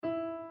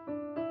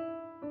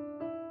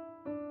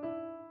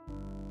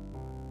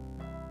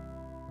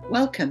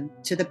Welcome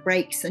to the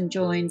Breaks and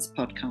Joins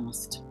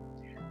podcast.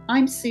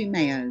 I'm Sue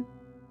Mayo,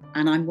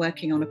 and I'm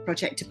working on a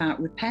project about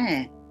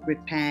repair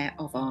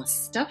of our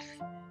stuff,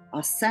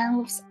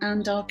 ourselves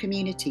and our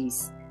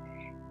communities.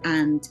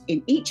 And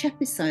in each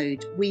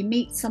episode, we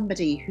meet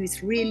somebody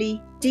who's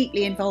really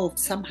deeply involved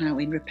somehow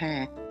in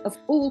repair of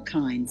all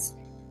kinds.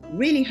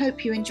 Really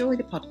hope you enjoy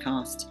the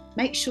podcast.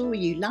 Make sure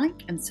you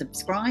like and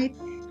subscribe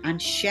and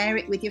share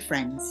it with your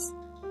friends.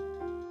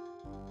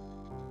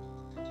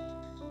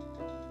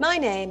 My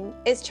name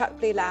is Chuck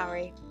Blue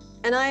Lowry,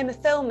 and I am a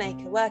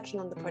filmmaker working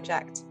on the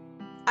project.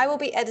 I will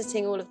be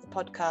editing all of the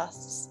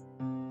podcasts.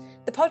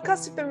 The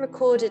podcasts have been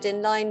recorded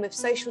in line with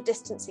social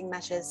distancing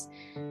measures,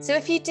 so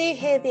if you do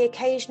hear the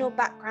occasional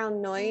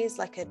background noise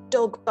like a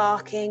dog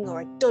barking or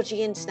a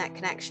dodgy internet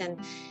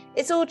connection,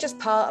 it's all just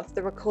part of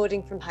the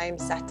recording from home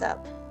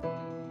setup.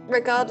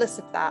 Regardless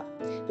of that,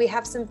 we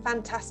have some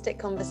fantastic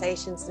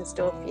conversations in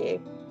store for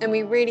you, and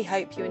we really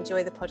hope you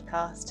enjoy the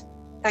podcast.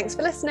 Thanks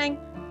for listening.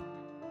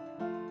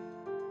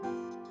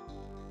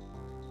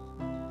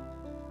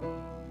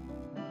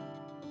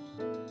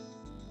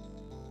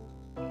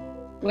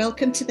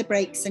 Welcome to the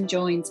Breaks and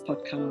Joins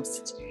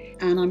podcast,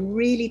 and I'm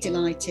really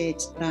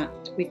delighted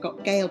that we've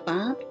got Gail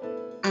Babb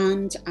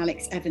and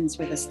Alex Evans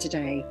with us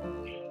today.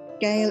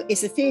 Gail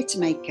is a theatre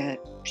maker.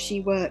 She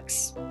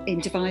works in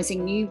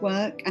devising new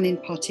work and in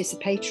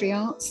participatory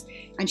arts,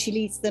 and she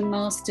leads the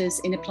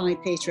Masters in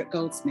Applied Theatre at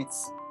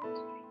Goldsmiths.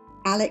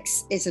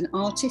 Alex is an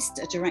artist,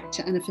 a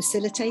director and a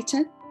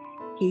facilitator.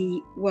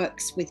 He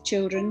works with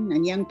children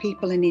and young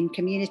people and in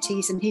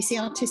communities, and he's the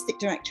artistic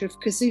director of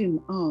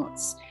Kazoom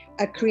Arts,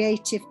 a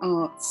creative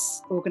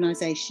arts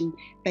organisation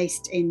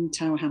based in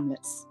Tower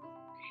Hamlets.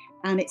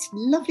 And it's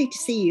lovely to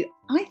see you.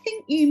 I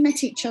think you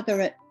met each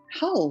other at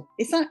Hull.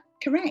 Is that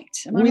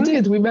correct? We right?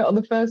 Did. We met on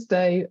the first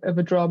day of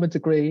a drama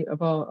degree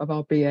of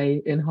our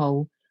BA in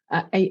Hull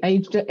at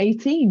aged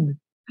 18.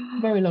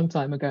 Very long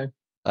time ago.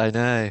 I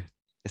know.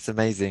 It's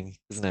amazing,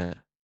 isn't it?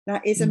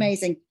 That is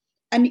amazing.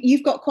 And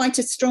you've got quite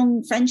a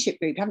strong friendship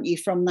group, haven't you,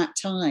 from that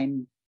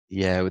time?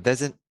 Yeah,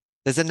 there's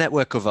a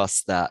network of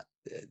us that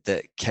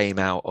came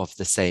out of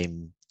the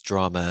same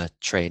drama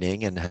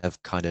training and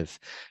have kind of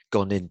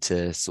gone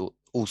into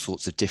all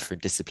sorts of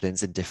different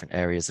disciplines in different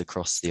areas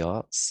across the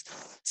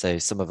arts. So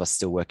some of us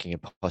still working in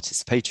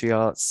participatory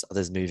arts,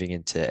 others moving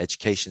into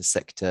education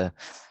sector.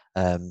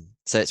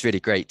 So it's really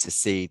great to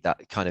see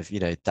that kind of,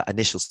 that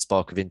initial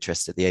spark of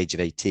interest at the age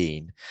of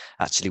 18,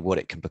 actually what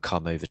it can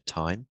become over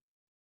time.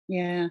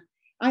 Yeah.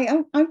 I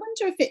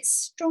wonder if it's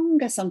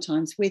stronger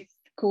sometimes with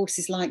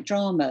courses like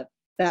drama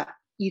that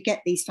you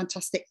get these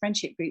fantastic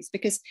friendship groups,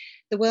 because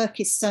the work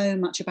is so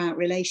much about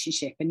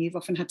relationship and you've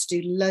often had to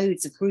do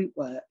loads of group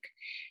work.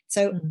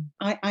 So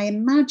I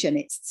imagine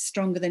it's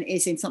stronger than it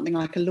is in something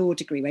like a law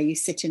degree where you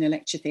sit in a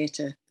lecture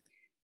theatre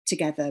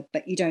together,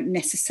 but you don't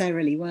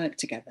necessarily work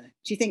together.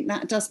 Do you think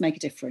that does make a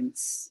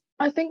difference?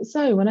 I think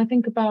so. When I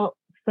think about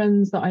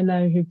friends that I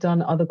know who've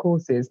done other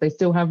courses, they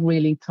still have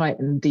really tight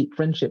and deep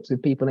friendships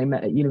with people they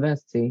met at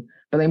university,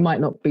 but they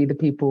might not be the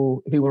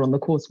people who were on the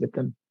course with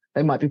them.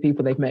 They might be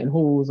people they've met in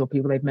halls or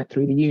people they've met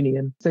through the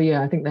union. So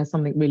yeah, I think there's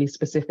something really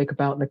specific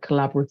about the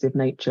collaborative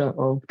nature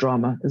of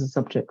drama as a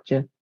subject.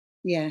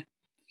 Yeah.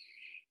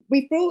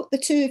 We brought the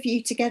two of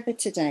you together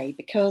today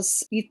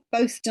because you've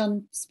both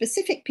done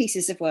specific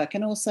pieces of work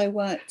and also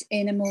worked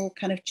in a more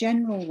kind of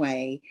general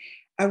way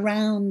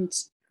around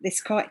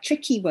this quite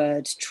tricky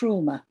word,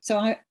 trauma. So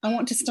I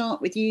want to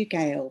start with you,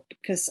 Gail,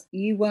 because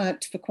you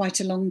worked for quite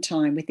a long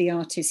time with the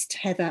artist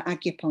Heather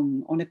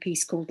Agyapong on a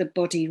piece called The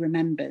Body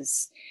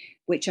Remembers,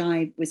 which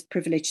I was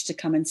privileged to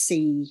come and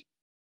see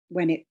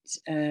when it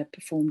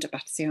performed at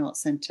Battersea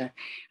Arts Centre.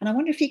 And I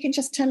wonder if you can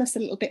just tell us a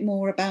little bit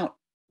more about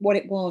what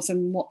it was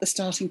and what the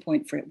starting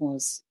point for it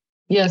was.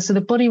 Yeah, so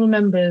The Body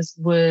Remembers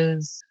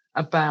was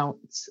about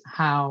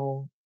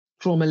how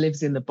trauma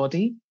lives in the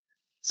body,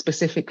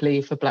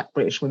 specifically for Black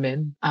British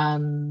women.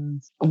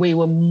 And we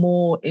were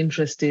more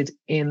interested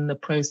in the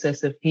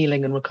process of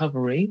healing and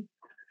recovery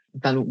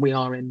than we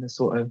are in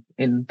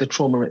the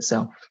trauma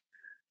itself.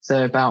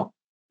 So about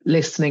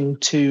listening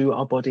to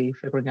our body,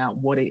 figuring out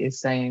what it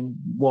is saying,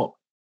 what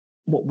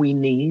we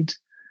need,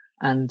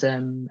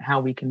 and how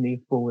we can move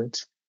forward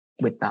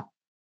with that.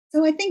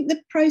 So I think the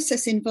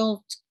process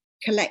involved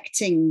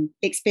collecting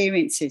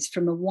experiences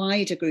from a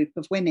wider group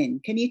of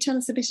women. Can you tell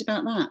us a bit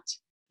about that?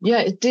 Yeah,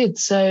 it did.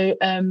 So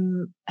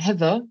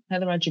Heather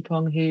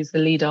Agyapong, who's the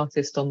lead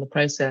artist on the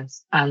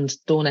process, and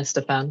Dawn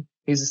Estefan,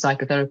 who's a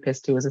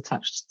psychotherapist who was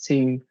attached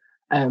to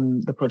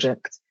the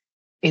project,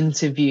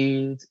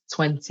 interviewed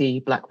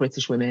 20 Black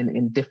British women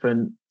in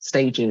different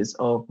stages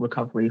of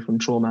recovery from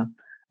trauma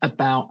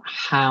about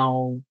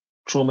how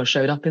trauma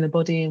showed up in the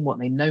body and what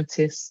they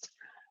noticed,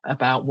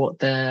 about what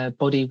their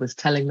body was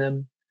telling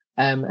them,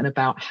 and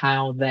about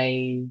how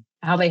they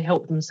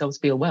helped themselves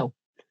feel well,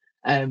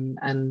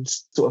 and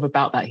sort of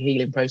about that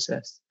healing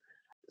process.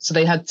 So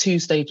they had two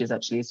stages,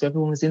 actually. So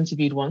everyone was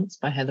interviewed once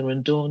by Heather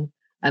and Dawn,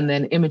 and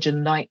then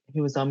Imogen Knight,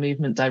 who was our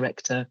movement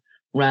director,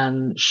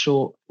 ran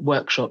short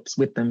workshops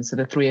with them. So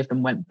the three of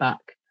them went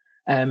back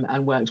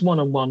and worked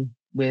one-on-one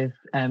with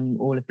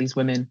all of these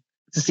women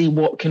to see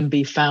what can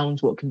be found,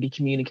 what can be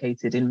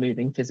communicated in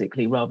moving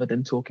physically rather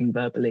than talking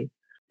verbally.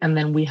 And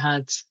then we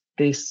had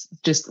this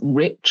just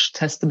rich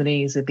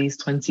testimonies of these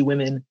 20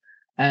 women,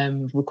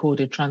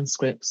 recorded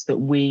transcripts that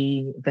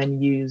we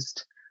then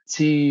used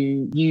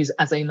to use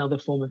as another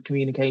form of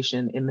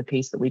communication in the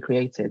piece that we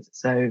created.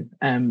 So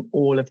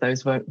all of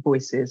those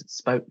voices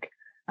spoke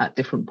at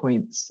different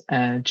points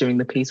during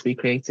the piece we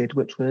created,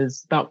 which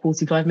was about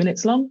 45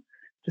 minutes long,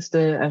 just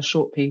a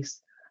short piece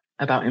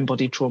about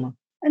embodied trauma.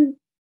 And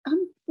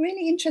I'm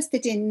really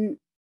interested in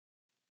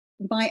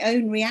my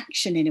own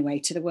reaction in a way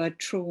to the word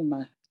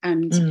trauma,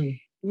 and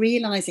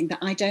realizing that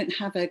I don't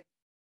have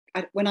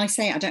when I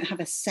say it, I don't have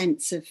a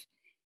sense of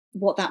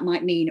what that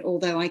might mean,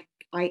 although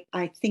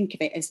I think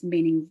of it as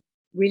meaning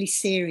really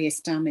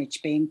serious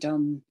damage being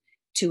done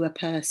to a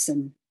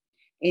person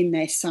in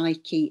their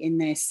psyche, in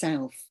their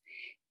self.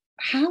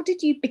 How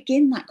did you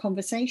begin that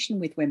conversation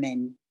with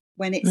women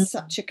when it's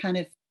such a kind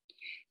of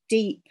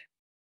deep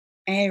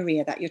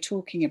area that you're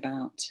talking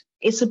about?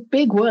 It's a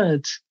big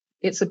word.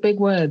 It's a big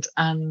word.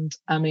 And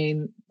I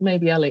mean,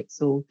 maybe Alex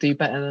will do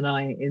better than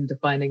I in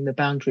defining the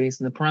boundaries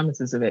and the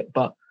parameters of it.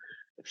 But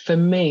for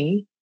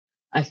me,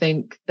 I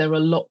think there are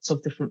lots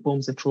of different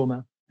forms of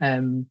trauma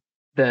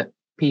that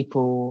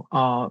people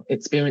are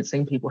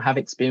experiencing, people have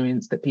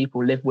experienced, that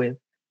people live with.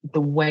 The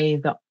way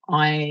that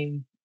I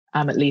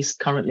am, at least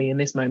currently in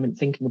this moment,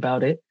 thinking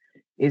about it,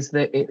 is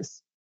that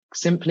it's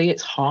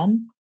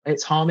harm.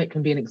 It's harm. It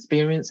can be an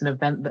experience, an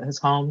event that has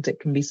harmed. It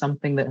can be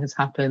something that has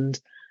happened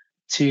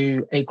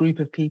to a group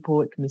of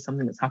people. It can be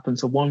something that's happened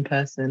to one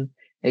person.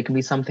 It can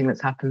be something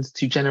that's happened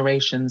to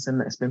generations and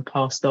that's been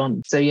passed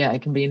on. So yeah,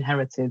 it can be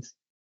inherited.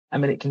 I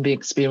mean, it can be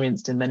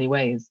experienced in many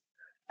ways.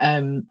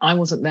 I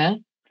wasn't there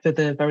for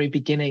the very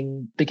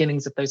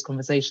beginnings of those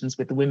conversations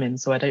with the women,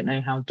 so I don't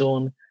know how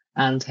Dawn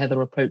and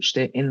Heather approached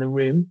it in the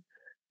room.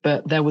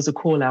 But there was a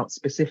call out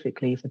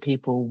specifically for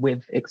people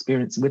with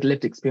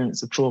lived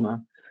experience of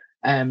trauma.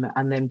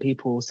 And then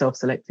people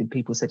self-selected,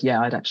 people said, yeah,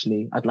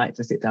 I'd like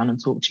to sit down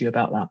and talk to you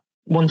about that.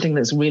 One thing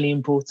that's really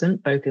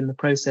important, both in the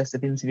process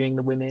of interviewing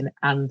the women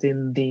and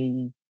in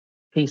the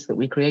piece that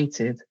we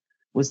created,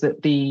 was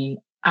that the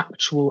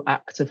actual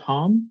act of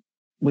harm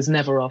was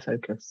never our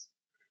focus.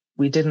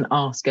 We didn't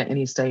ask at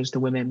any stage the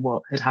women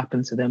what had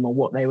happened to them or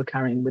what they were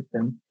carrying with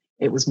them.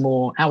 It was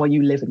more, how are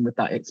you living with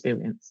that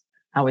experience?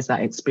 How is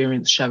that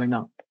experience showing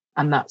up?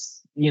 And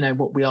that's,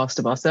 what we asked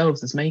of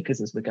ourselves as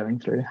makers as we're going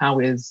through. How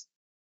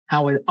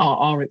are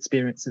our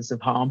experiences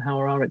of harm? How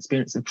are our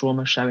experiences of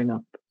trauma showing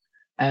up?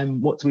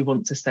 What do we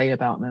want to say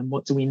about them?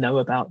 What do we know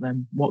about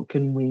them? What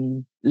can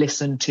we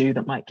listen to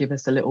that might give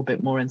us a little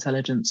bit more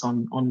intelligence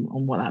on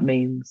what that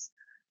means?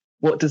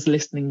 What does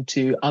listening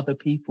to other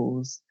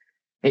people's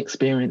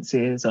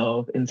experiences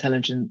of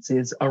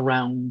intelligences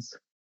around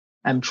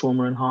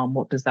trauma and harm,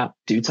 what does that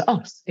do to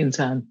us in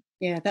turn?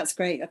 Yeah, that's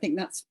great. I think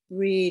that's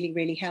really,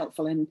 really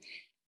helpful. And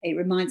it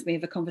reminds me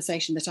of a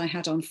conversation that I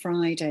had on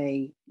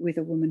Friday with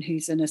a woman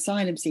who's an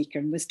asylum seeker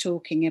and was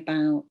talking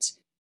about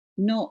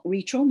not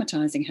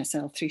re-traumatizing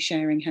herself through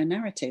sharing her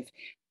narrative,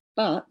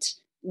 but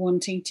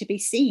wanting to be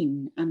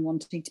seen and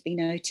wanting to be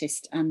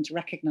noticed and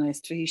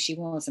recognized for who she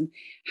was, and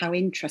how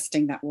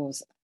interesting that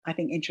was. I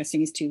think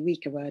interesting is too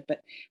weak a word,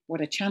 but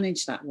what a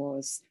challenge that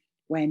was,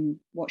 when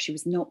what she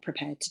was not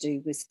prepared to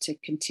do was to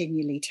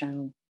continually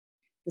tell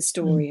the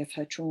story of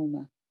her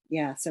trauma.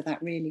 Yeah, so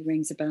that really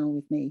rings a bell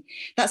with me.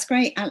 That's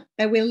great.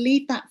 We'll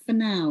leave that for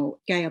now,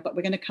 Gail, but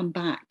we're going to come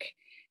back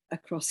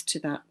across to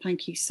that.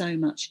 Thank you so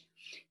much.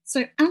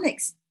 So,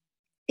 Alex,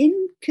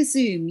 in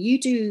Kazoom, you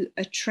do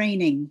a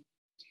training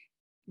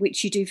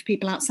which you do for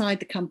people outside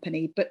the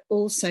company, but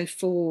also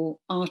for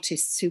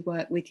artists who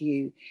work with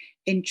you,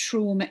 in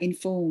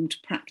trauma-informed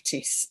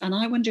practice. And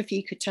I wonder if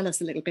you could tell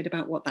us a little bit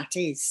about what that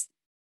is.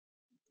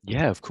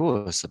 Yeah, of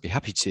course. I'd be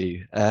happy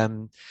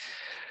to.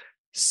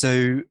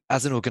 So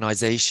as an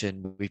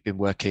organisation, we've been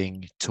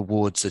working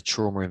towards a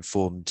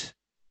trauma-informed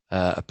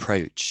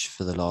approach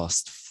for the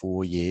last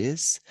 4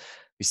 years.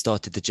 We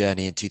started the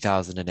journey in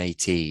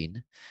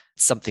 2018.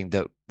 Something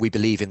that we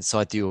believe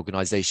inside the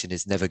organisation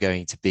is never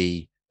going to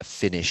be a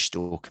finished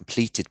or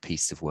completed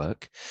piece of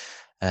work.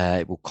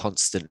 It will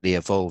constantly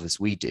evolve as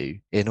we do.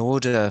 In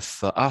order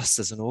for us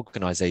as an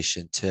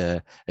organisation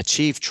to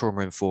achieve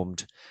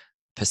trauma-informed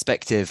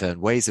perspective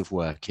and ways of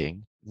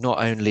working,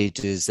 not only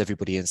does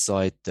everybody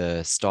inside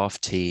the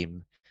staff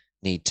team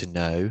need to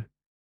know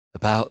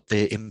about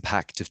the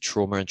impact of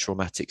trauma and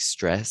traumatic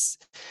stress,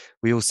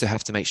 we also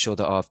have to make sure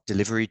that our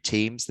delivery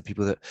teams, the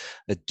people that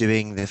are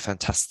doing the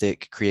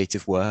fantastic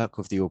creative work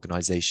of the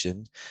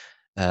organisation,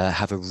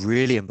 have a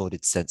really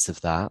embodied sense of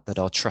that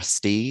our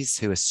trustees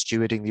who are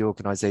stewarding the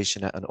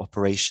organisation at an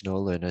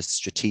operational and a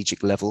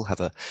strategic level have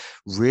a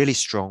really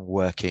strong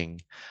working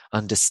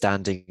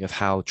understanding of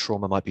how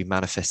trauma might be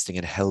manifesting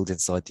and held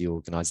inside the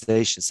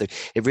organisation. So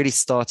it really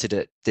started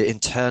at the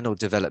internal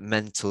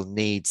developmental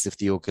needs of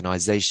the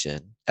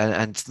organisation.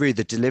 And through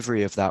the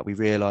delivery of that, we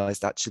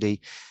realised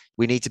actually,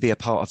 We need to be a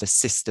part of a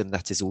system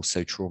that is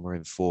also trauma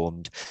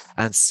informed.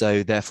 And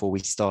so therefore we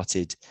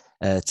started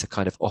to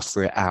kind of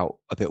offer it out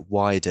a bit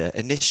wider,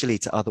 initially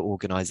to other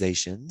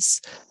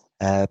organizations,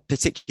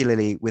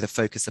 particularly with a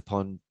focus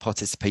upon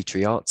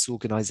participatory arts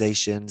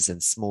organizations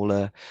and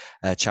smaller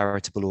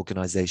charitable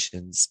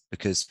organizations,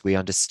 because we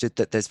understood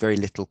that there's very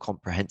little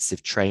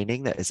comprehensive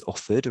training that is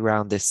offered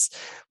around this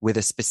with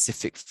a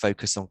specific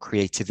focus on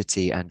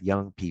creativity and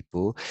young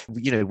people.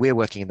 We're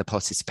working in the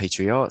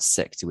participatory arts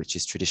sector, which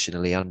is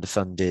traditionally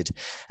underfunded,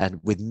 and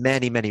with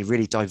many, many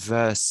really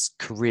diverse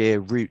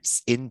career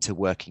routes into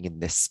working in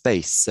this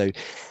space. So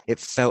it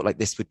felt like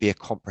this would be a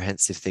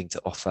comprehensive thing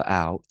to offer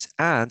out,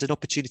 and an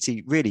opportunity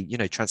really,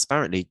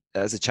 transparently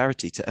as a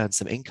charity to earn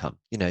some income,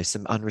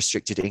 some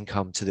unrestricted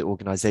income to the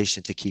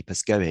organization to keep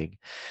us going.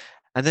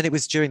 And then it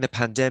was during the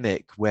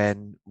pandemic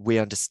when we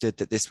understood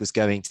that this was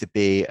going to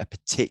be a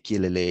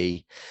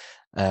particularly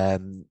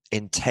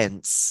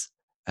intense,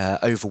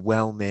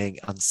 overwhelming,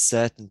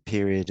 uncertain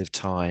period of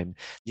time.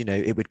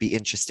 It would be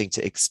interesting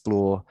to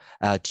explore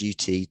our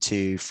duty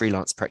to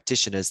freelance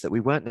practitioners that we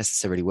weren't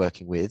necessarily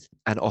working with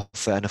and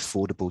offer an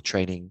affordable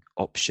training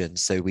option.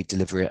 So we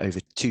deliver it over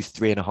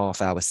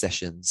 3.5 hour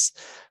sessions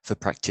for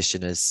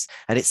practitioners.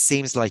 And it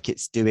seems like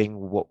it's doing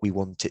what we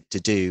want it to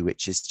do,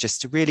 which is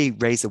just to really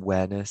raise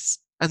awareness.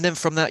 And then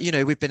from that,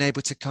 we've been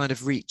able to kind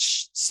of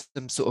reach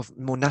some sort of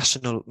more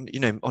national,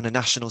 on a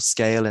national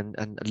scale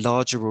and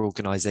larger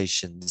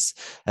organizations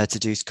to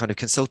do kind of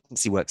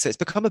consultancy work. So it's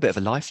become a bit of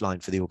a lifeline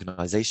for the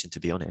organization, to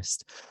be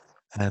honest,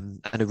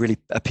 and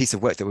a piece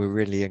of work that we're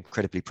really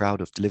incredibly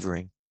proud of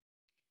delivering.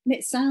 And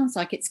it sounds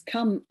like it's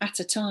come at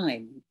a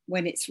time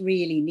when it's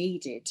really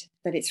needed,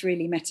 that it's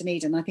really met a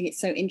need. And I think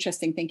it's so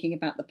interesting thinking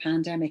about the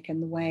pandemic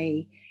and the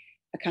way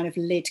a kind of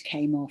lid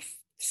came off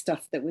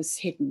stuff that was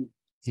hidden.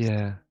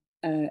 Yeah.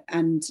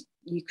 And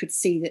you could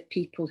see that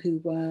people who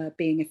were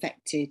being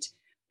affected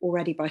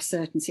already by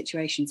certain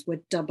situations were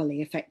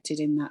doubly affected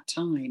in that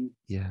time.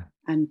 Yeah.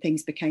 And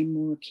things became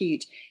more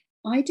acute.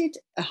 I did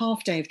a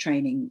half day of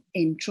training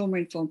in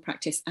trauma-informed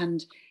practice,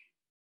 and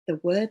the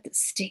word that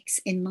sticks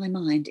in my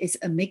mind is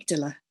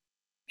amygdala.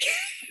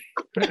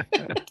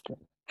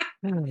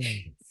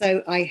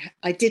 So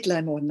I did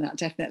learn more than that,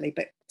 definitely.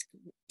 But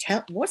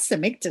what's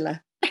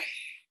amygdala?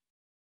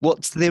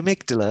 What's the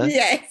amygdala?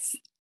 Yes.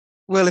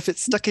 Well, if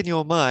it's stuck in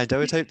your mind, I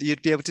would hope that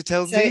you'd be able to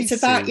tell me. So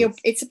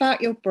it's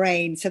about your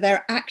brain. So there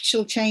are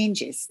actual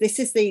changes. This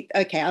is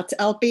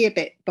I'll be a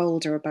bit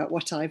bolder about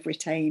what I've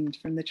retained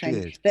from the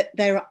training. Good. That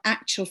there are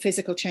actual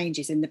physical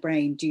changes in the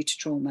brain due to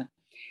trauma.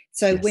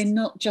 So Yes. We're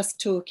not just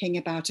talking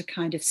about a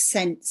kind of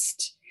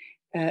sensed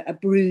a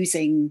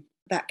bruising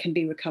that can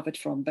be recovered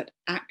from, but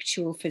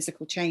actual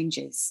physical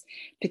changes,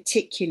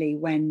 particularly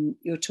when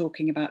you're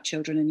talking about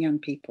children and young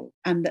people,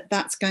 and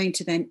that's going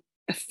to then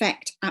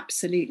affect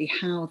absolutely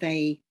how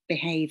they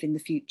behave in the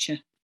future.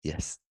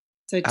 Yes.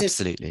 So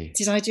absolutely.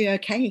 Did I do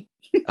okay?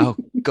 Oh,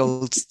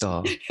 gold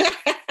star.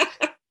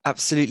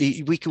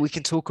 Absolutely. We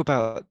can talk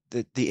about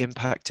the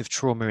impact of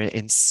trauma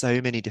in so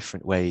many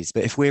different ways.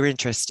 But if we're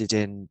interested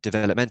in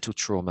developmental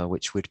trauma,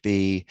 which would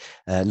be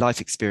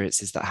life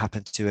experiences that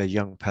happen to a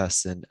young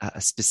person at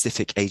a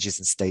specific ages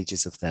and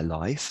stages of their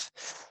life,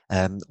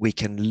 we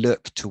can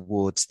look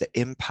towards the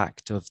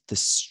impact of the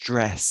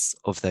stress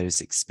of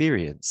those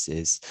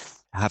experiences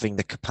having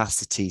the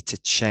capacity to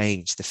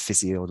change the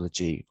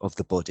physiology of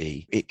the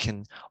body. It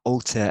can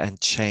alter and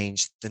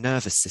change the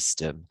nervous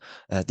system,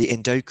 the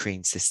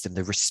endocrine system,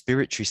 the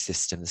respiratory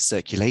system, the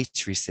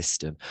circulatory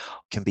system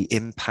can be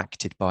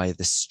impacted by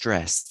the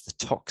stress, the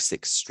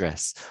toxic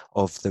stress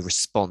of the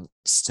response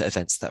to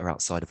events that are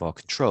outside of our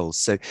control.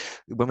 So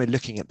when we're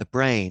looking at the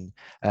brain,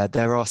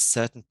 there are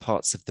certain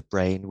parts of the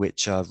brain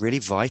which are really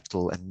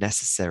vital and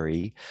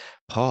necessary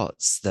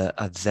parts that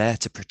are there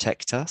to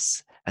protect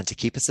us and to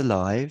keep us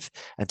alive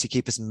and to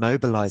keep us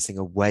mobilizing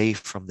away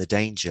from the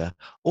danger,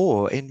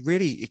 or in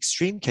really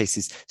extreme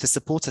cases, to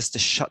support us to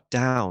shut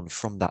down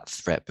from that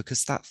threat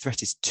because that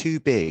threat is too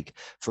big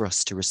for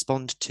us to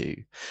respond to.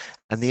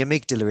 And the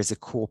amygdala is a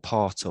core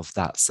part of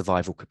that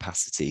survival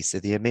capacity. So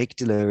the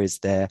amygdala is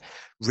there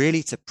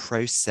really to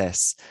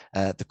process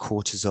the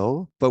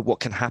cortisol. But what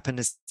can happen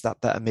is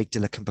that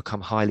amygdala can become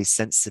highly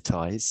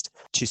sensitized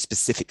to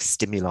specific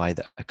stimuli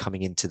that are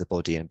coming into the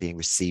body and being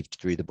received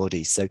through the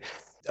body. So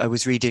I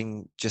was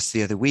reading just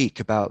the other week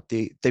about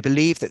they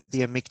believe that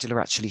the amygdala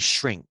actually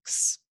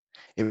shrinks.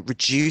 It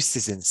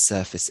reduces in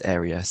surface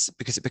areas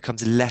because it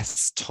becomes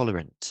less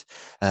tolerant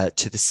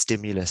to the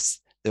stimulus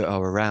that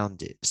are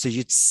around it. So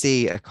you'd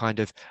see a kind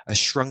of a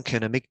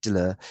shrunken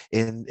amygdala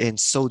in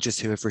soldiers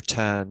who have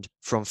returned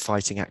from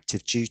fighting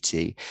active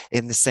duty,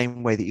 in the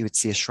same way that you would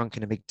see a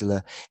shrunken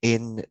amygdala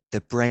in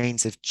the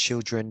brains of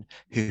children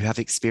who have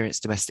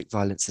experienced domestic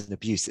violence and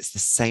abuse. It's the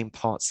same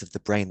parts of the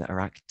brain that are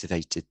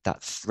activated,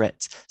 that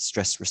threat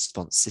stress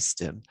response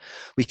system.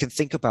 We can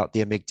think about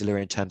the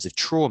amygdala in terms of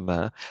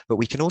trauma, but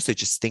we can also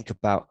just think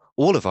about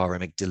all of our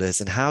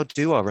amygdalas and how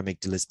do our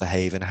amygdalas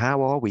behave and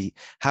how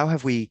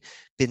have we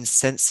been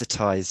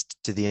sensitized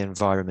to the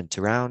environment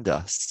around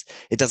us.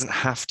 It doesn't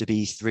have to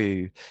be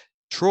through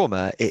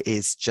trauma, it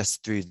is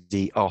just through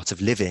the art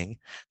of living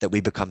that we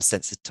become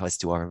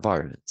sensitized to our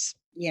environments.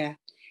 Yeah.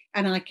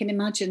 And I can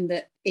imagine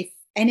that if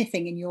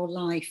anything in your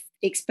life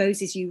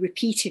exposes you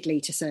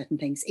repeatedly to certain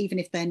things, even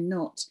if they're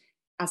not,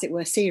 as it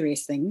were,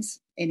 serious things,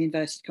 in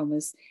inverted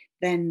commas,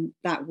 then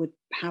that would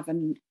have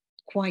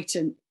quite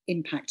an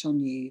impact on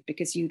you,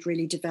 because you'd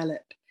really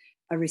develop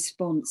a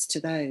response to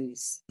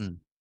those.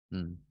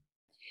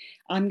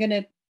 I'm going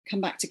to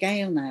come back to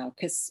Gail now,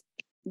 because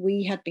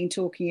we had been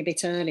talking a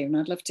bit earlier, and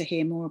I'd love to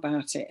hear more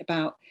about it,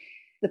 about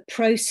the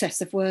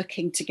process of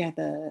working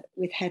together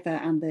with Heather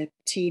and the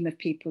team of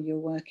people you're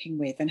working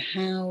with, and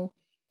how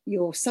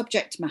your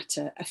subject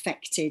matter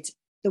affected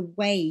the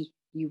way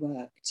you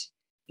worked.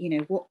 You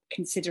know, what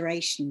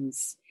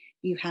considerations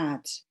you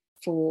had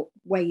for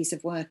ways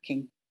of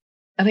working.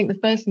 I think the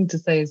first thing to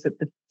say is that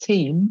the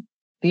team,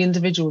 the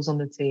individuals on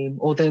the team,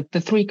 or the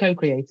three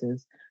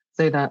co-creators,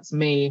 so that's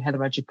me, Heather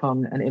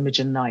Rajapong, and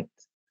Imogen Knight,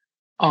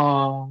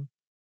 are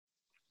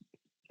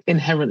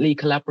inherently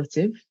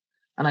collaborative.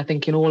 And I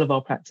think in all of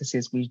our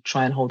practices, we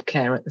try and hold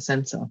care at the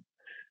centre.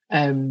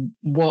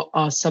 What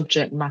our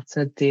subject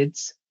matter did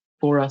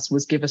for us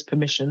was give us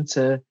permission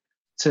to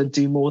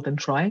do more than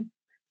try,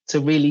 to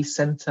really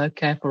centre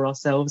care for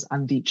ourselves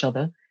and each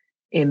other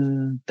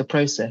in the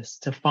process,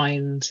 to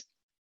find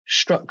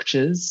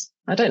structures.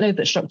 I don't know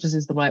that structures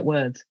is the right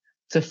word,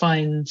 to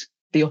find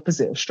the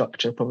opposite of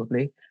structure,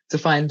 probably, to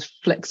find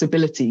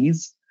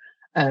flexibilities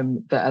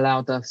that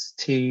allowed us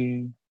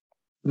to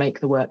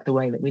make the work the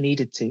way that we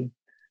needed to.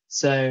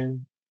 So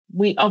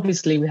we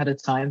had a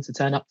time to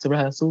turn up to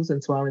rehearsals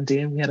and to R&D,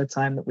 and we had a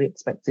time that we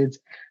expected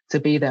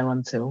to be there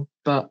until,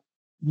 but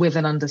with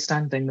an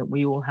understanding that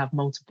we all have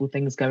multiple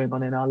things going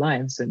on in our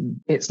lives, and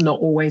it's not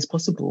always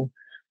possible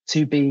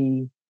to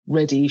be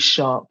ready,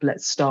 sharp,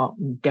 let's start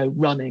and go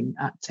running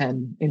at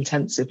 10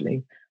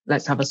 intensively.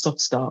 Let's have a soft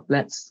start.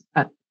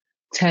 At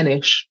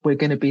 10-ish, we're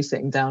going to be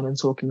sitting down and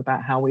talking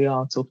about how we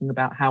are, talking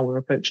about how we're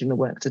approaching the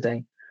work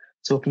today,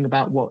 talking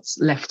about what's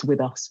left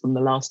with us from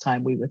the last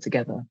time we were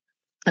together.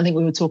 I think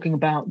we were talking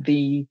about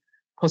the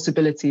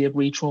possibility of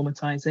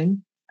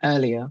re-traumatizing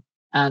earlier,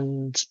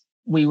 and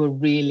we were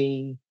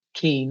really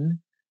keen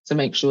to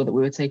make sure that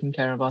we were taking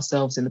care of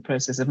ourselves in the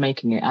process of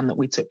making it, and that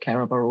we took care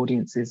of our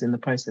audiences in the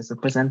process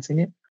of presenting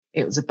it.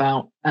 It was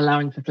about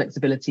allowing for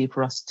flexibility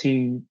for us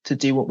to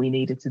do what we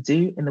needed to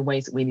do in the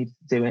ways that we needed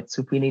to do it.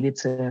 So if we needed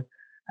to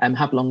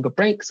have longer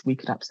breaks, we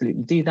could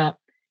absolutely do that.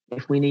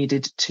 If we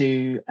needed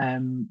to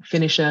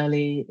finish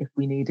early, if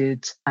we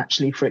needed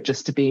actually for it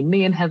just to be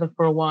me and Heather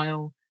for a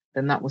while,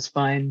 then that was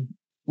fine.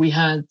 We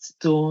had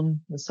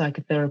Dawn, the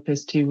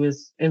psychotherapist, who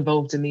was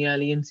involved in the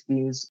early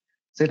interviews,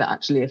 so that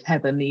actually if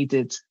Heather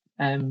needed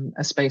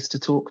a space to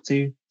talk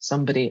to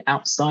somebody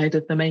outside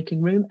of the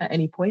making room at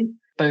any point,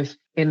 both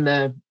in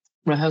the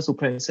rehearsal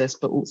process,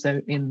 but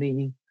also in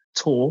the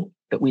tour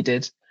that we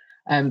did,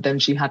 then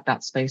she had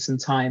that space and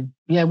time.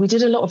 Yeah, we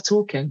did a lot of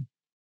talking.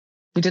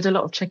 We did a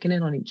lot of checking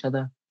in on each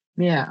other.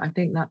 Yeah, I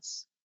think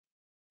that's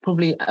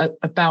probably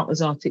about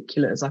as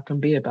articulate as I can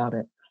be about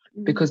it,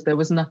 because there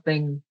was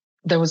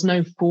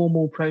no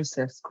formal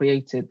process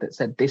created that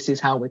said, this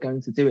is how we're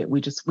going to do it.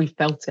 We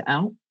felt it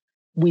out.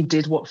 We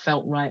did what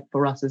felt right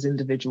for us as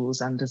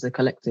individuals and as a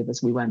collective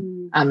as we went.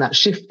 And that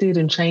shifted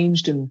and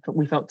changed, and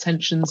we felt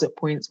tensions at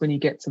points when you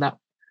get to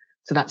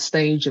that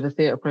stage of a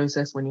theatre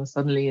process when you're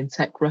suddenly in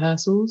tech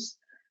rehearsals.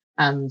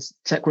 And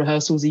tech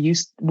rehearsals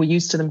we're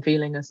used to them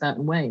feeling a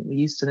certain way. We're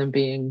used to them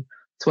being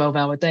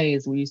 12-hour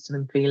days. We're used to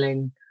them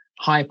feeling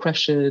high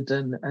pressured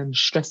and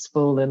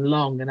stressful and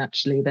long. And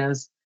actually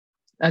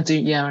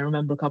I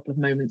remember a couple of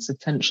moments of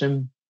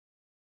tension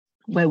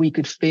where we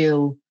could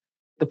feel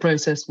the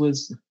process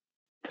was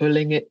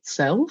pulling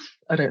itself.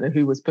 I don't know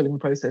who was pulling the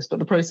process, but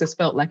the process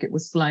felt like it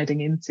was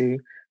sliding into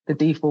the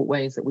default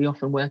ways that we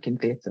often work in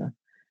theatre.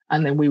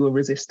 And then we were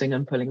resisting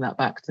and pulling that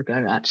back to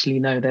go, actually,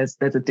 no, there's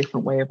a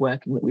different way of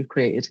working that we've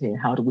created here.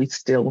 How do we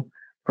still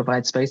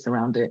provide space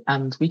around it?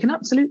 And we can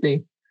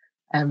absolutely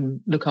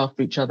look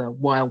after each other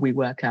while we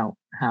work out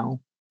how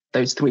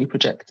those three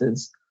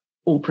projectors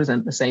all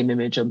present the same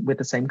image and with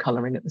the same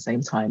colouring at the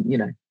same time, you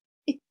know.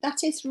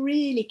 That is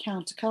really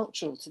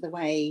countercultural to the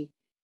way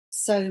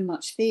so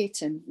much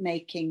theatre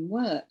making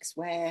works,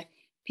 where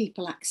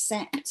people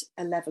accept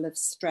a level of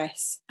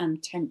stress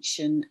and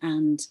tension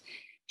and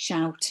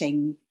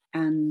shouting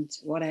and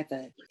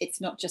whatever.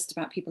 It's not just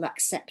about people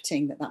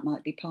accepting that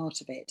might be part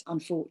of it,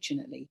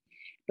 unfortunately,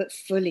 but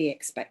fully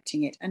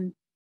expecting it, and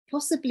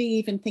possibly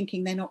even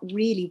thinking they're not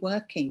really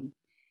working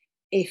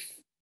if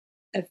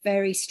a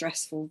very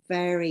stressful,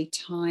 very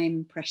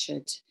time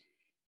pressured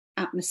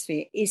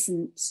atmosphere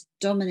isn't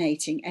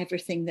dominating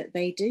everything that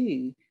they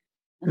do.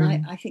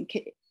 And I think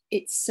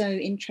it's so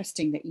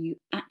interesting that you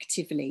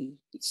actively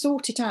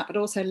sort it out, but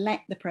also let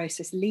the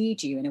process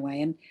lead you in a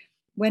way. And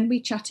when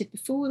we chatted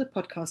before the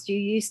podcast, you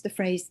used the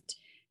phrase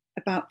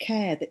about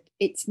care, that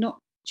it's not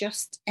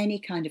just any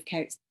kind of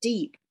care, it's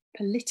deep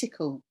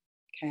political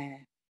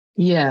care.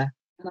 Yeah.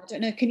 And I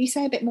don't know, can you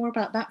say a bit more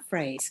about that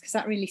phrase? Because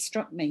that really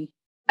struck me.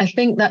 I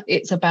think that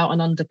it's about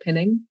an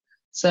underpinning.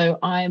 So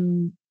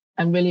I'm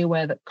I'm really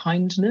aware that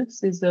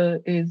kindness is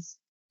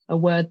a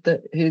word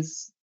that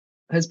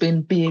has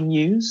been being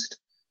used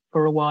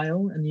for a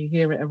while, and you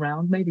hear it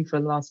around. Maybe for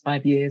the last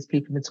 5 years,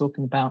 people have been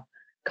talking about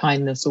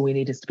kindness. All we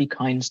need is to be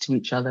kind to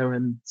each other,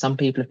 and some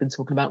people have been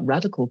talking about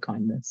radical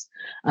kindness.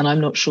 And I'm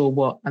not sure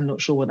what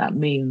that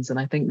means. And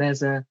I think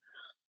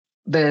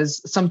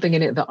there's something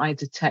in it that I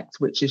detect,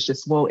 which is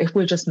just, well, if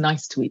we're just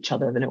nice to each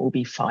other, then it will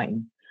be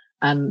fine.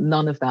 And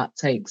none of that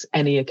takes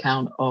any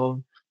account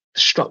of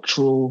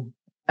structural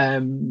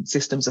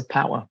systems of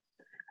power,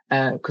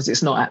 because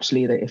it's not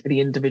actually that if the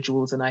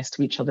individuals are nice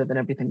to each other, then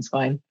everything's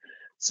fine.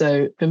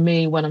 So for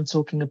me, when I'm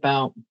talking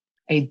about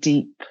a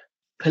deep,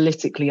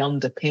 politically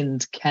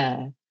underpinned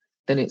care,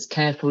 then it's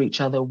care for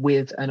each other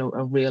with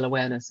a real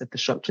awareness of the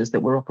structures that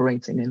we're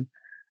operating in.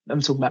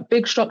 I'm talking about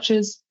big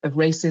structures of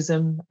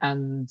racism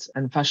and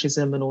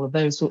fascism and all of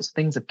those sorts of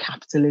things, of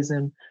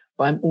capitalism.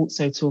 But I'm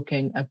also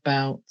talking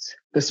about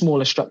the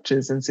smaller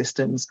structures and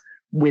systems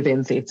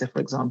within theatre, for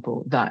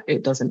example, that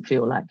it doesn't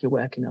feel like you're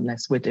working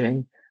unless we're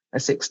doing a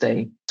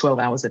 6-day, 12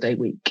 hours a day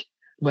week,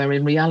 where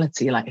in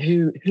reality, like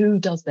who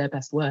does their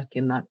best work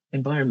in that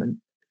environment?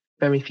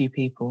 Very few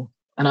people.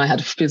 And I had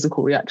a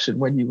physical reaction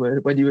when you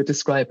were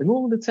describing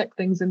all the tech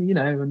things and,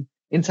 and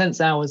intense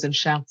hours and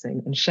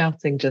shouting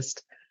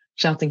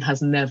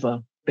has never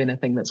been a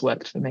thing that's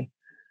worked for me.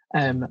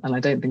 And I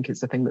don't think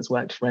it's a thing that's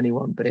worked for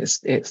anyone, but it's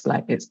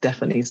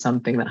definitely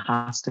something that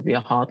has to be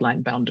a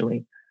hardline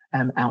boundary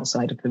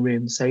outside of the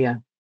room. So yeah,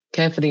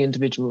 care for the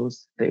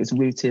individuals that is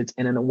rooted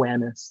in an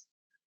awareness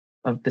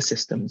of the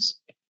systems.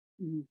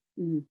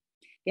 Mm-hmm.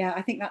 Yeah,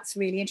 I think that's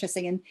really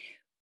interesting. And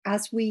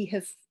as we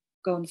have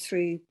gone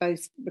through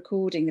both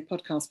recording the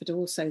podcast, but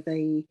also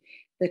the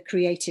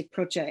creative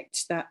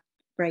project that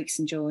Breaks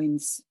and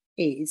Joins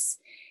is,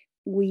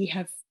 we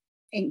have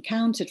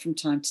encountered from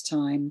time to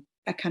time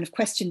a kind of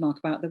question mark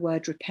about the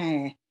word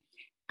repair.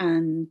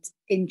 And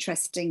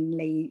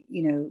interestingly,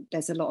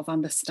 there's a lot of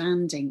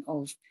understanding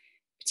of,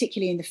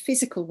 particularly in the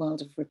physical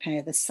world of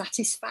repair, the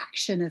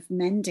satisfaction of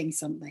mending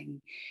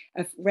something,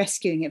 of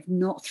rescuing it, of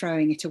not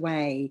throwing it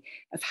away,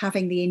 of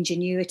having the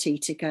ingenuity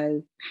to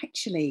go,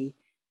 actually,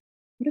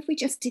 what if we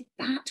just did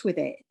that with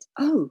it?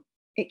 Oh,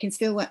 it can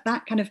still work.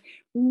 That kind of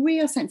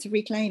real sense of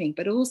reclaiming,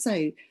 but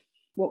also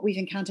what we've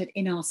encountered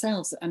in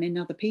ourselves and in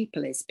other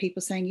people is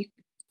people saying,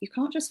 you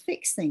can't just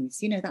fix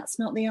things. That's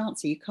not the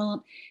answer. You've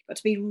got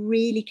to be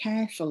really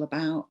careful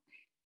about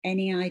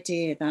any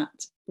idea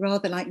that,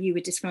 rather like you were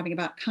describing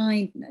about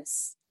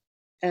kindness,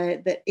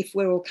 that if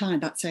we're all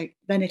kind,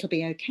 then it'll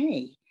be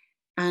okay.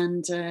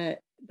 And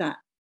that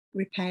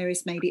repair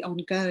is maybe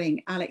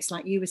ongoing. Alex,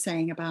 like you were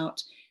saying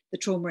about the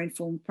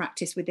trauma-informed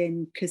practice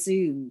within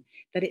Kazoom,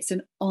 that it's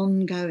an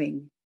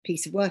ongoing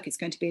piece of work. It's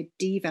going to be a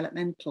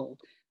developmental,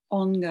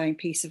 ongoing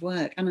piece of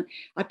work. And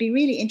I'd be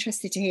really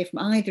interested to hear from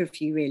either of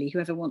you, really,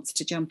 whoever wants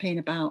to jump in,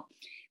 about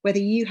whether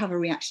you have a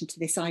reaction to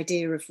this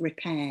idea of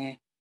repair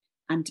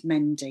and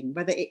mending,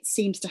 whether it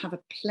seems to have a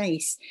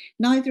place.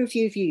 Neither of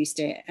you have used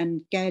it.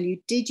 And Gail, you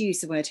did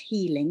use the word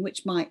healing,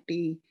 which might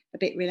be a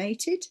bit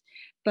related,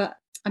 but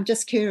I'm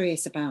just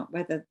curious about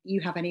whether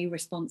you have any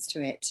response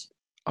to it.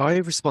 I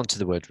respond to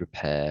the word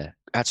repair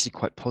actually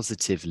quite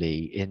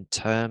positively, in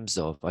terms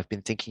of, I've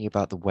been thinking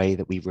about the way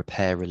that we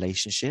repair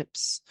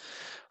relationships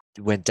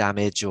when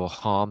damage or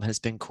harm has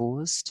been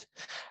caused,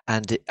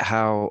 and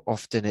how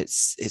often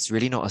it's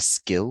really not a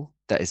skill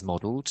that is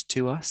modeled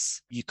to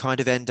us. You kind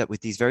of end up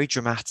with these very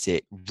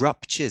dramatic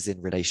ruptures in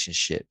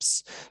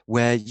relationships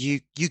where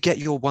you get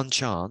your one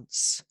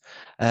chance,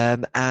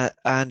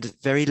 and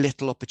very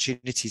little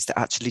opportunities to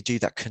actually do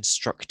that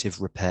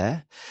constructive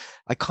repair.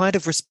 I kind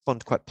of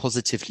respond quite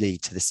positively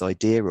to this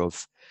idea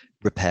of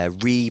repair,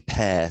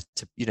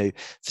 to,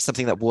 for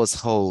something that was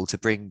whole, to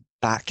bring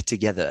back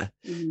together.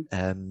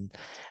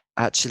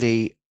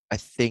 Actually, I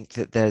think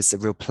that there's a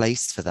real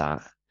place for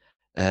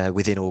that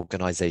within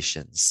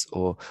organizations,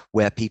 or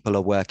where people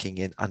are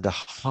working under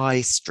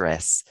high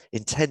stress,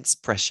 intense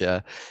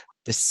pressure.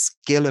 The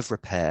skill of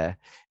repair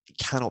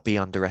cannot be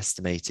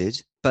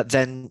underestimated. But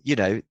then,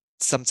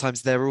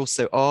 sometimes there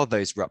also are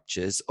those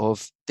ruptures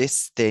of,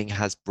 this thing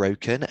has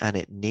broken and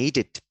it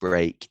needed to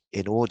break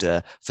in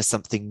order for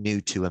something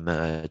new to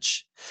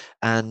emerge.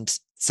 And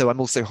so I'm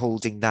also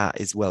holding that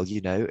as well.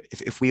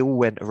 If we all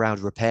went around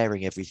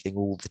repairing everything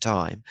all the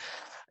time,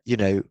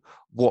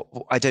 what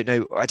I don't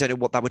know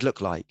what that would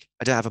look like.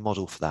 I don't have a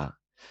model for that.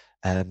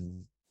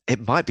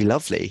 It might be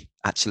lovely,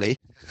 actually.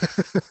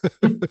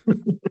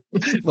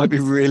 It might be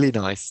really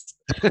nice.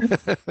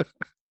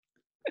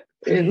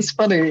 It's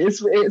funny.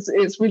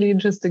 It's really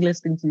interesting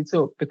listening to you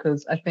talk,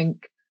 because I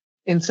think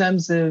in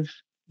terms of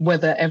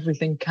whether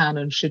everything can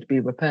and should be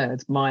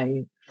repaired,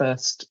 my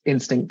first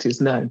instinct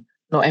is no.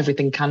 Not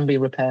everything can be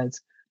repaired.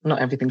 Not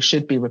everything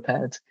should be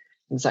repaired.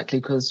 Exactly,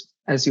 because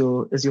as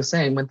you're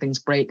saying, when things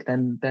break,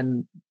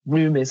 then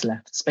room is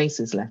left, space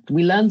is left.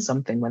 We learn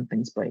something when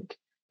things break.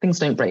 Things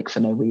don't break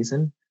for no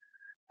reason.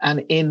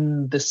 And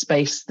in the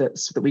space that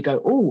we go,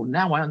 oh,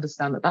 now I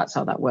understand that's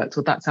how that works,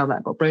 or that's how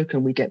that got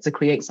broken, we get to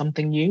create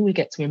something new. We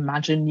get to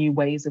imagine new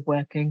ways of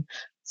working.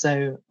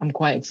 So I'm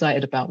quite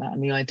excited about that.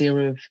 And the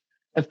idea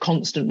of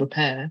constant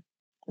repair,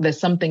 there's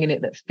something in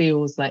it that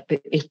feels like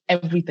that if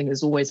everything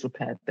is always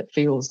repaired, that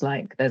feels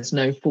like there's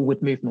no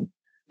forward movement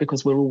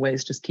because we're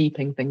always just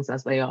keeping things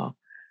as they are.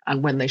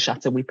 And when they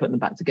shatter, we put them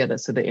back together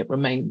so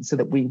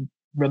that we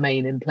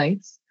remain in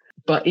place.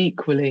 But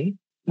equally,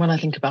 when I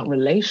think about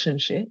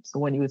relationships,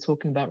 or when you were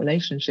talking about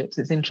relationships,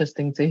 it's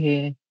interesting to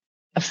hear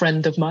a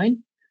friend of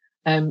mine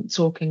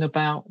talking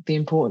about the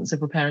importance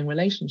of repairing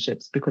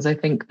relationships, because I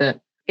think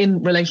that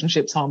in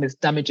relationships,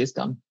 damage is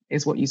done,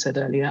 is what you said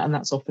earlier, and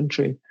that's often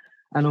true.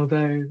 And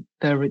although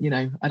there, I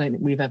don't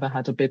think we've ever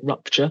had a big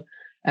rupture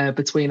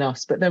between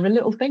us, but there are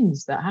little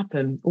things that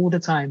happen all the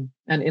time,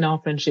 and in our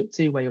friendship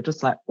too, where you're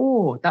just like,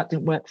 oh, that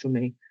didn't work for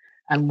me.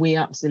 And we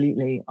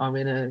absolutely are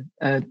in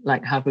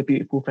have a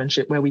beautiful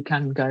friendship where we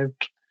can go,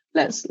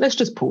 let's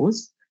just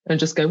pause and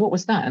just go, what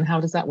was that, and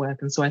how does that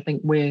work? And so I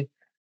think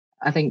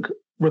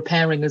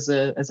repairing as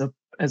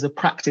a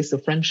practice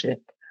of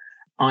friendship,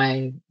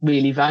 I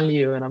really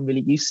value and I'm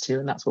really used to,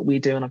 and that's what we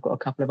do. And I've got a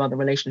couple of other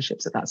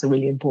relationships that's a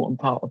really important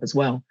part of as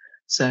well.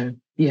 So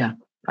yeah,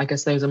 I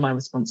guess those are my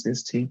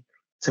responses to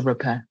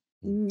repair.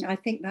 I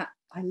think that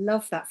I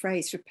love that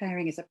phrase,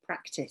 repairing as a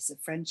practice of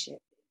friendship.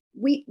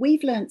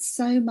 We've learned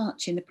so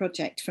much in the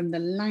project from the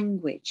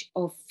language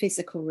of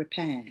physical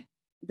repair.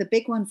 The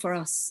big one for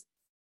us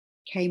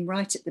came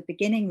right at the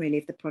beginning, really,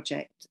 of the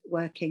project,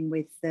 working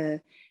with the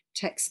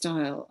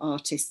textile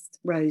artist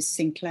Rose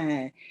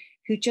Sinclair,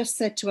 who just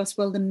said to us,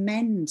 well, the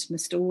mend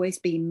must always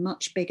be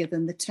much bigger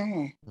than the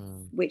tear,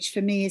 which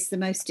for me is the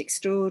most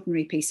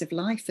extraordinary piece of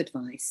life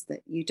advice,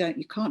 that you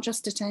can't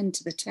just attend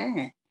to the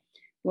tear,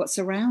 what's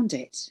around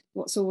it,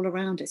 what's all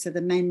around it. So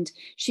the mend,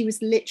 she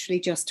was literally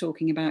just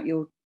talking about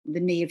the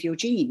knee of your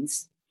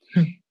jeans.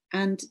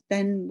 And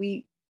then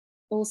we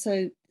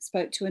also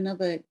spoke to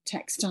another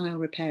textile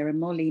repairer,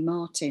 Molly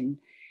Martin,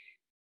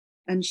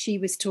 and she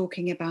was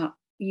talking about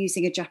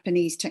using a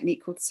Japanese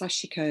technique called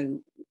sashiko,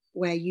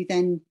 where you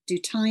then do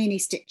tiny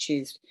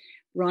stitches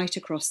right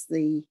across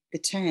the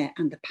tear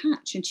and the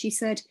patch. And she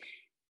said,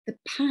 the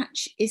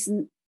patch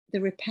isn't the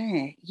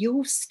repair,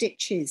 your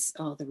stitches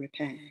are the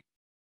repair.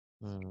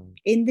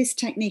 In this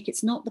technique,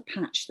 it's not the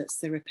patch that's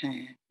the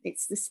repair,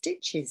 it's the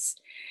stitches.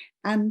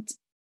 And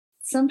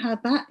somehow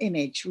that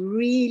image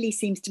really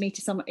seems to me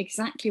to someone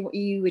exactly what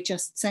you were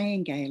just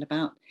saying, Gail,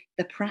 about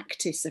the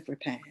practice of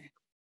repair.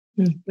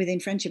 Within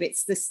friendship,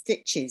 it's the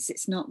stitches,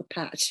 it's not the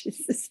patch,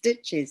 it's the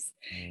stitches.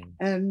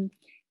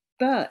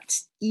 But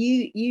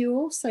you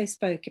also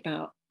spoke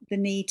about the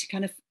need to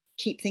kind of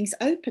keep things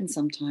open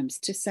sometimes,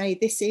 to say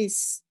this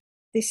is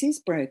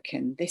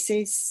broken, this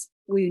is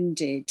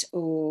wounded,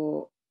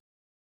 or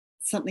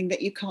something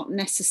that you can't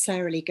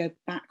necessarily go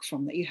back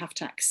from, that you have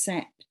to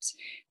accept.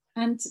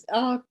 And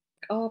our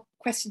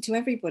question to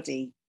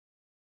everybody,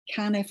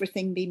 can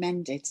everything be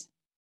mended?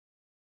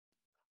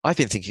 I've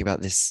been thinking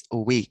about this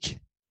all week,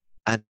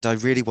 and I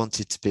really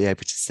wanted to be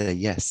able to say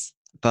yes,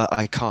 but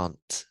I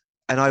can't.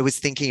 And I was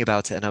thinking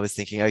about it, and I was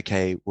thinking,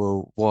 okay,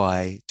 well,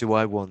 why do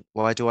I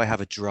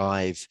have a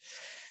drive,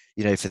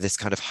 for this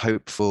kind of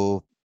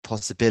hopeful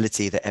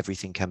possibility that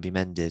everything can be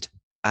mended?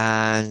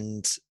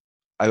 And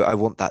I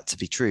want that to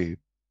be true,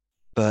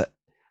 but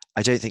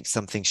I don't think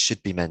some things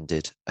should be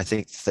mended. I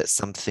think that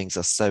some things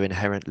are so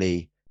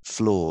inherently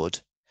flawed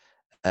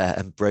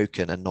and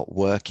broken and not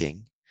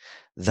working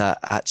that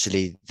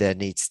actually there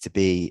needs to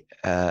be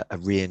a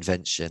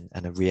reinvention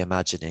and a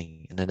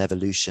reimagining and an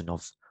evolution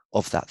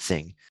of that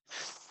thing.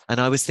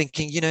 And I was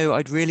thinking,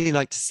 I'd really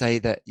like to say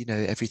that,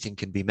 everything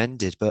can be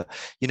mended. But,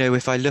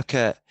 if I look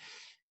at,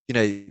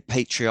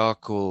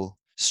 patriarchal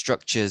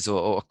structures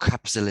or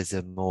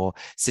capitalism or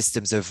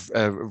systems of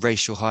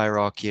racial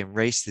hierarchy and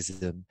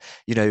racism,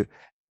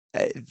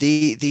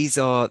 these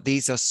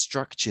are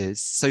structures,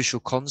 social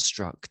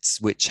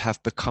constructs, which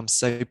have become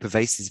so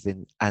pervasive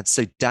and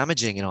so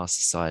damaging in our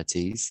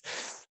societies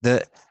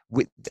that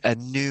a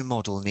new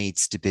model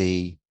needs to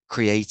be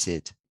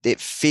created. It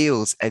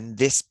feels in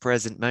this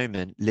present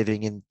moment,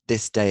 living in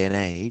this day and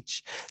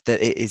age,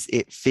 that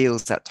it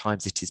feels at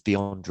times it is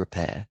beyond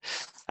repair.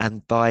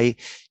 And by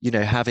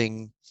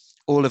having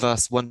all of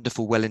us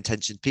wonderful,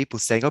 well-intentioned people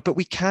saying, oh, but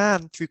we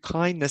can through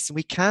kindness and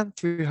we can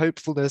through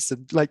hopefulness,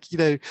 and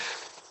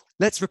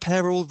let's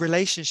repair all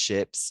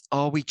relationships.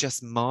 Are we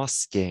just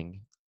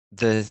masking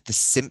the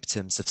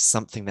symptoms of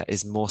something that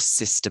is more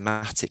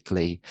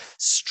systematically,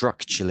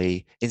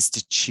 structurally,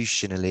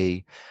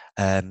 institutionally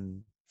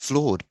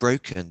flawed,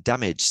 broken,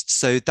 damaged?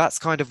 So that's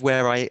kind of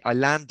where I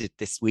landed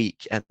this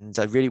week, and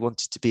I really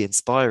wanted to be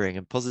inspiring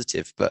and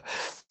positive, but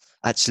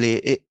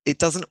actually it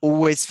doesn't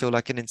always feel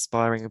like an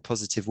inspiring and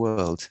positive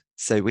world.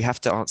 So we have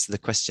to answer the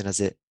question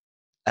as it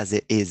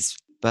is.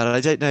 But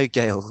I don't know,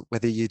 Gail,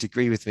 whether you'd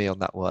agree with me on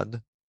that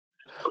one.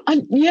 I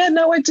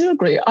do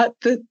agree.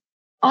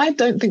 I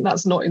don't think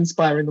that's not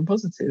inspiring and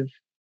positive.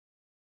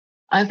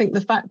 I think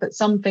the fact that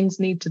some things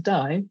need to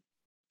die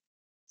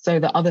so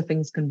that other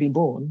things can be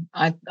born,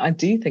 I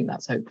do think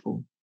that's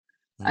hopeful.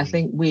 I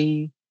think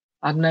we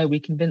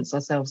convince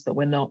ourselves that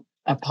we're not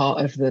a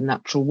part of the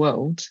natural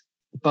world,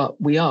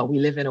 But we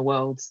live in a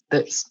world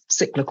that's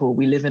cyclical.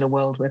 We live in a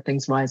world where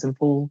things rise and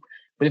fall.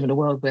 We live in a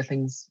world where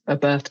things are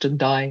birthed and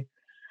die.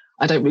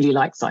 I don't really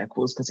like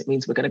cycles because it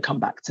means we're going to come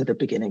back to the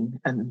beginning,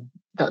 and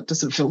that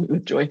doesn't fill me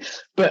with joy.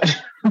 But,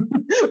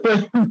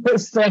 but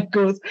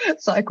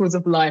cycles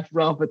of life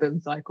rather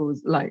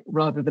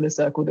than a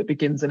circle that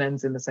begins and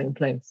ends in the same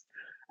place.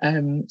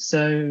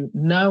 So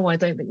no, I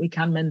don't think we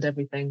can mend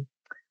everything.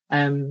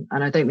 And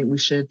I don't think we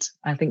should.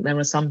 I think there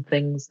are some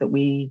things that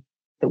we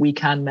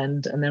can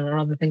mend, and there are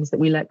other things that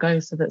we let go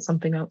so that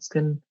something else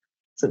can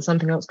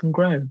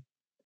grow.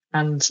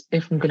 And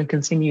if I'm going to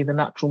continue the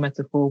natural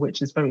metaphor,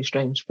 which is very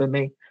strange for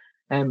me,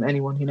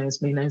 anyone who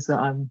knows me knows that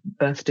I'm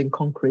birthed in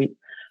concrete.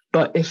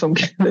 But if I'm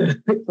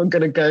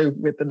going to go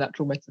with the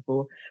natural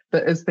metaphor,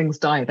 that as things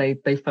die,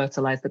 they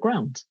fertilize the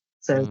ground.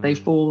 So they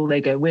fall, they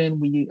go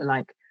in. We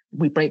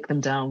break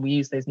them down. We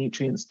use those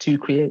nutrients to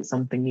create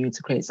something new,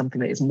 to create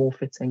something that is more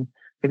fitting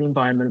for the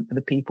environment, for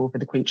the people, for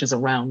the creatures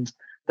around,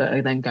 that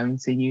are then going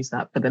to use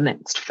that for the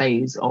next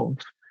phase of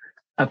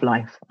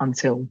life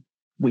until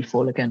we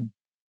fall again.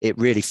 It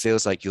really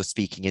feels like you're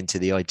speaking into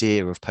the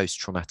idea of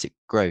post-traumatic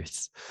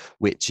growth,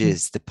 which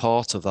is the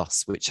part of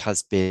us which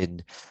has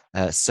been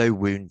so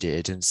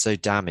wounded and so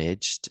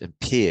damaged and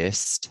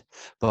pierced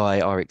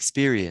by our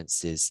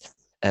experiences.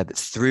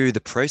 Through the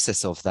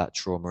process of that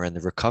trauma and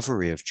the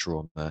recovery of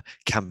trauma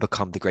can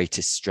become the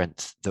greatest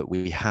strength that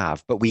we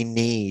have. But we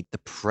need the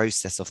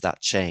process of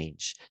that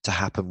change to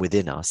happen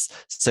within us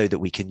so that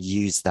we can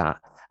use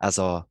that as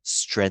our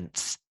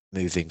strength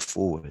moving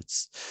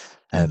forwards.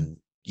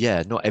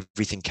 Not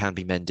everything can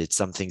be mended.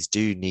 Some things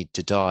do need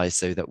to die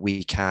so that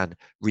we can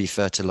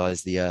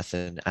refertilize the earth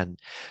and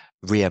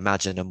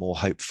reimagine a more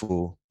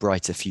hopeful,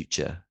 brighter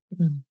future.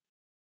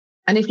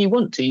 And if you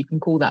want to, you can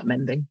call that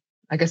mending.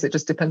 I guess it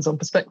just depends on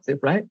perspective,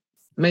 right?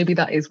 Maybe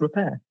that is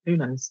repair. Who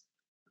knows?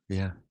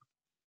 Yeah.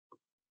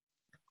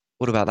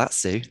 What about that,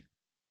 Sue?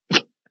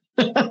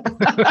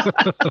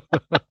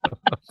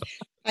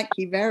 Thank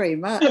you very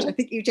much. I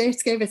think you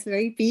just gave us a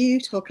very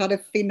beautiful kind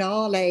of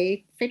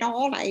finale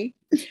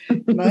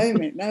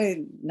moment.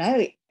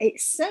 No,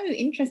 it's so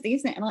interesting,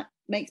 isn't it? And it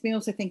makes me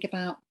also think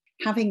about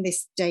having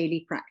this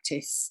daily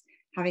practice,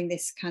 having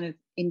this kind of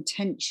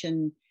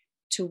intention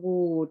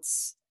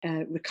towards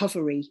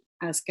recovery,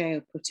 as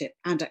Gail put it,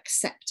 and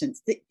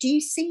acceptance. Do you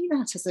see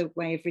that as a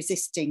way of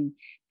resisting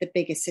the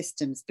bigger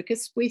systems?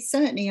 Because we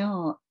certainly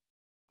are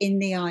in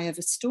the eye of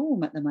a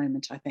storm at the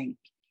moment, I think,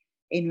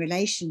 in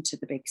relation to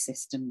the big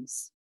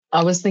systems.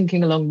 I was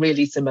thinking along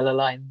really similar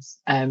lines.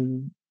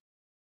 I'm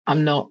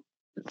not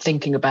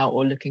thinking about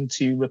or looking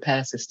to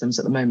repair systems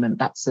at the moment.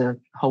 That's a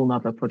whole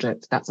nother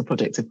project. That's a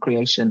project of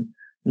creation,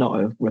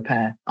 not of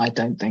repair, I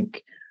don't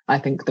think. I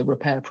think the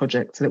repair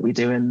project that we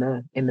do in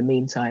the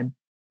meantime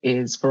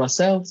is for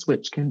ourselves,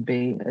 which can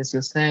be, as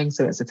you're saying,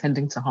 so it's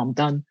attending to harm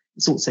done.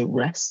 It's also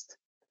rest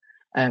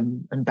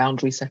and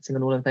boundary setting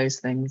and all of those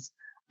things,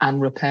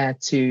 and repair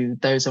to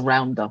those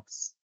around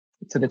us,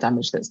 to the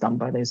damage that's done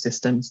by those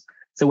systems.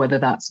 So whether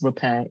that's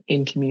repair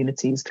in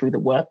communities through the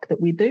work that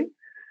we do,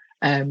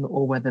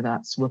 or whether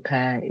that's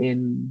repair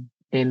in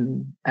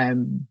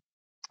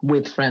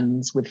with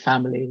friends, with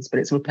families, but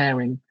it's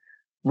repairing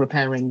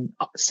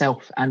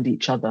self and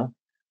each other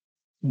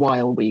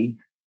while we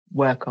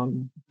work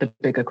on the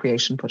bigger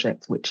creation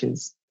project, which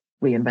is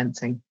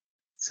reinventing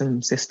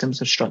some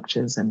systems or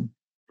structures and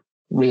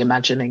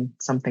reimagining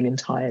something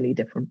entirely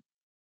different.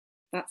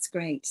 That's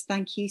great.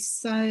 Thank you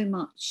so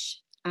much,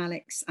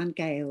 Alex and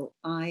Gail.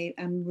 I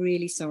am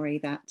really sorry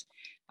that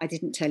I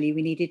didn't tell you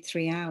we needed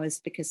 3 hours,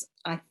 because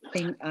I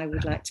think I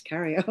would like to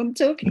carry on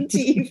talking to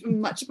you for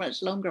much,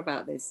 much longer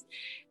about this.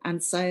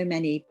 And so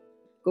many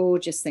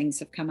gorgeous things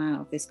have come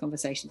out of this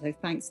conversation. So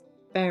thanks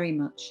very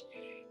much.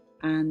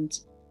 And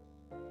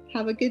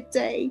have a good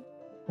day.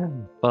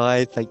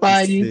 Bye. Thank you.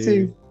 Bye, you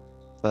too.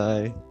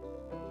 Bye.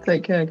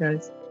 Take care,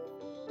 guys.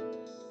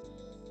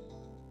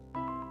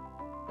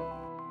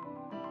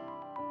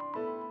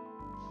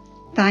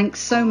 Thanks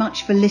so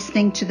much for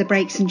listening to the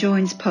Breaks and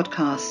Joins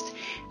podcast,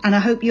 and I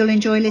hope you'll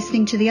enjoy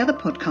listening to the other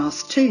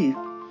podcasts too.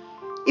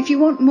 If you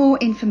want more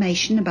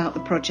information about the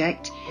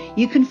project,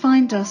 you can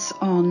find us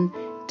on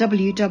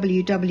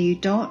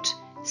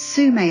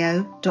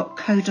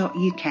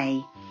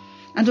www.sumeo.co.uk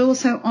and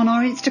also on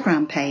our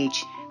Instagram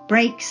page,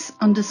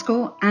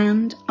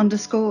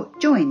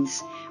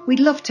 breaks_and_joins.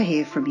 We'd love to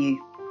hear from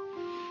you.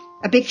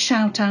 A big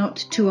shout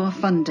out to our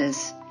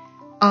funders,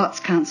 Arts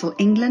Council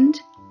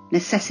England,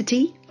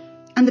 Necessity,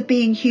 and the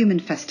Being Human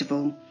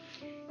Festival.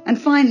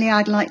 And finally,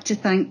 I'd like to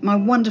thank my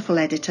wonderful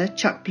editor,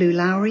 Chuck Blue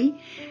Lowry,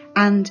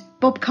 and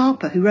Bob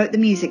Carper, who wrote the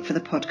music for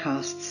the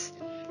podcasts.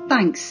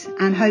 Thanks,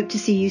 and hope to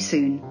see you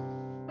soon.